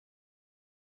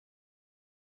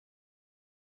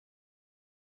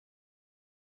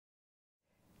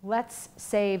Let's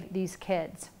save these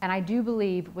kids. And I do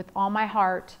believe with all my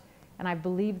heart, and I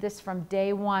believe this from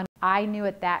day one, I knew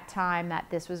at that time that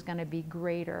this was going to be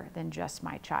greater than just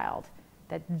my child.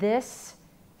 That this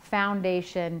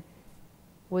foundation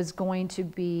was going to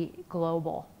be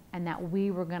global and that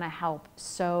we were going to help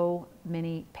so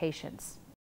many patients.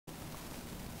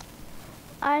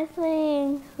 I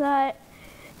think that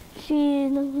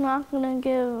she's not going to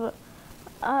give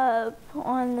up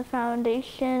on the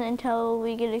foundation until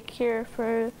we get a cure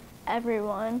for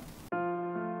everyone.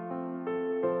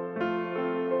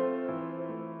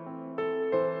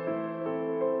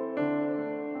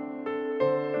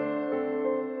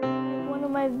 One of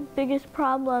my biggest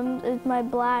problems is my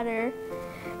bladder.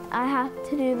 I have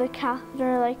to do the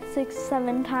catheter like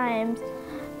 6-7 times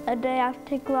a day. I have to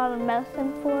take a lot of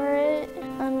medicine for it.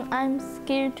 I'm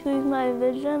scared to lose my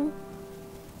vision.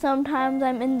 Sometimes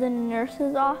I'm in the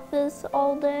nurse's office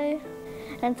all day,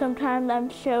 and sometimes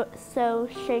I'm so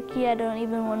shaky I don't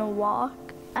even want to walk.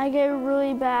 I get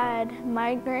really bad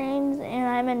migraines, and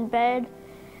I'm in bed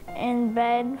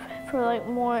for like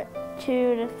more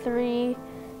 2 to 3.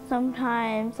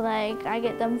 Sometimes like I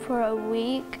get them for a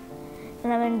week,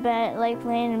 and I'm in bed, like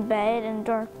laying in bed in a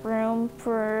dark room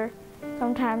for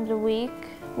sometimes a week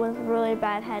with really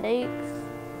bad headaches.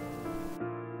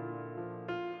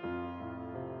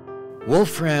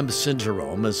 Wolfram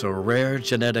syndrome is a rare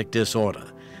genetic disorder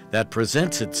that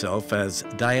presents itself as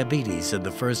diabetes in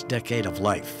the first decade of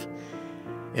life.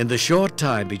 In the short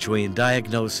time between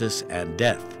diagnosis and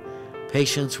death,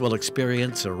 patients will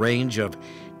experience a range of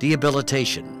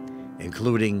debilitation,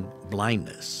 including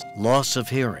blindness, loss of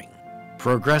hearing,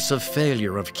 progressive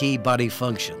failure of key body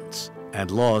functions,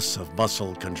 and loss of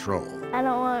muscle control. I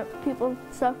don't want people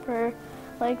to suffer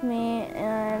like me,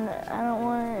 and I don't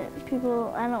want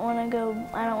people to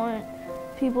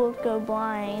go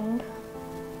blind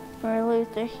or lose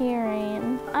their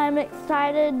hearing. I'm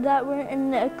excited that we're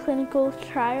in a clinical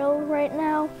trial right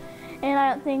now, and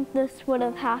I don't think this would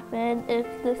have happened if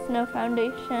the Snow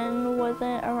Foundation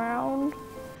wasn't around.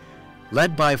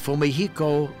 Led by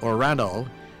Fumihiko Orano,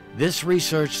 this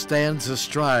research stands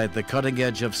astride the cutting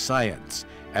edge of science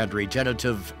and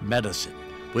regenerative medicine,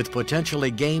 with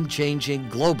potentially game-changing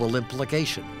global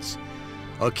implications.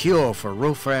 A cure for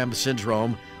Wolfram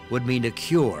syndrome would mean a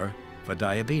cure for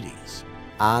diabetes.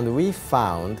 And we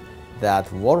found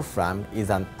that Wolfram is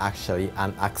actually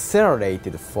an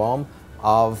accelerated form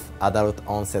of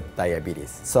adult-onset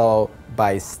diabetes. So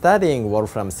by studying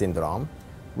Wolfram syndrome,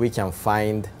 we can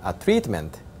find a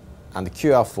treatment and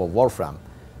cure for Wolfram.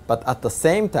 But at the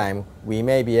same time, we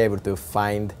may be able to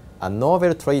find a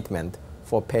novel treatment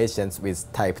for patients with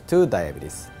type 2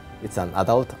 diabetes. It's an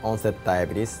adult-onset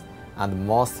diabetes and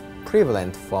most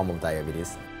prevalent form of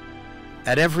diabetes.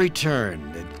 At every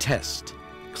turn and test,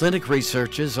 clinic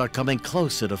researchers are coming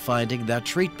closer to finding that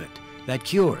treatment, that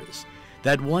cures,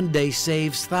 that one day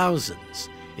saves thousands,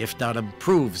 if not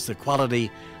improves the quality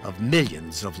of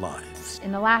millions of lives.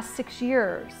 In the last 6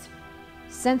 years,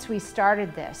 since we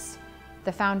started this,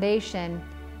 the foundation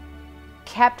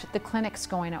kept the clinics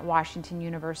going at Washington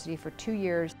University for 2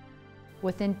 years.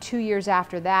 Within 2 years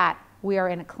after that, we are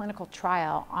in a clinical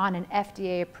trial on an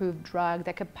FDA-approved drug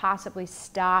that could possibly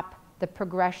stop the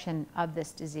progression of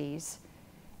this disease.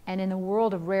 And in the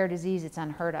world of rare disease, it's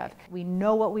unheard of. We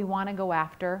know what we want to go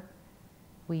after.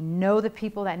 We know the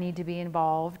people that need to be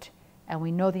involved, and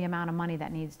we know the amount of money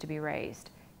that needs to be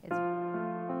raised.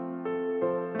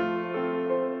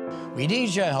 We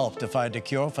need your help to find a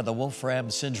cure for the Wolfram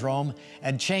syndrome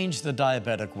and change the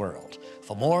diabetic world.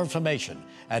 For more information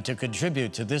and to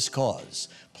contribute to this cause,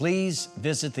 please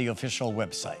visit the official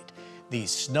website,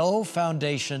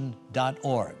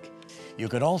 thesnowfoundation.org. You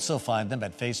can also find them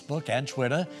at Facebook and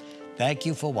Twitter. Thank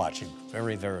you for watching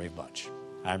very, very much.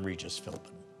 I'm Regis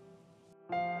Philbin.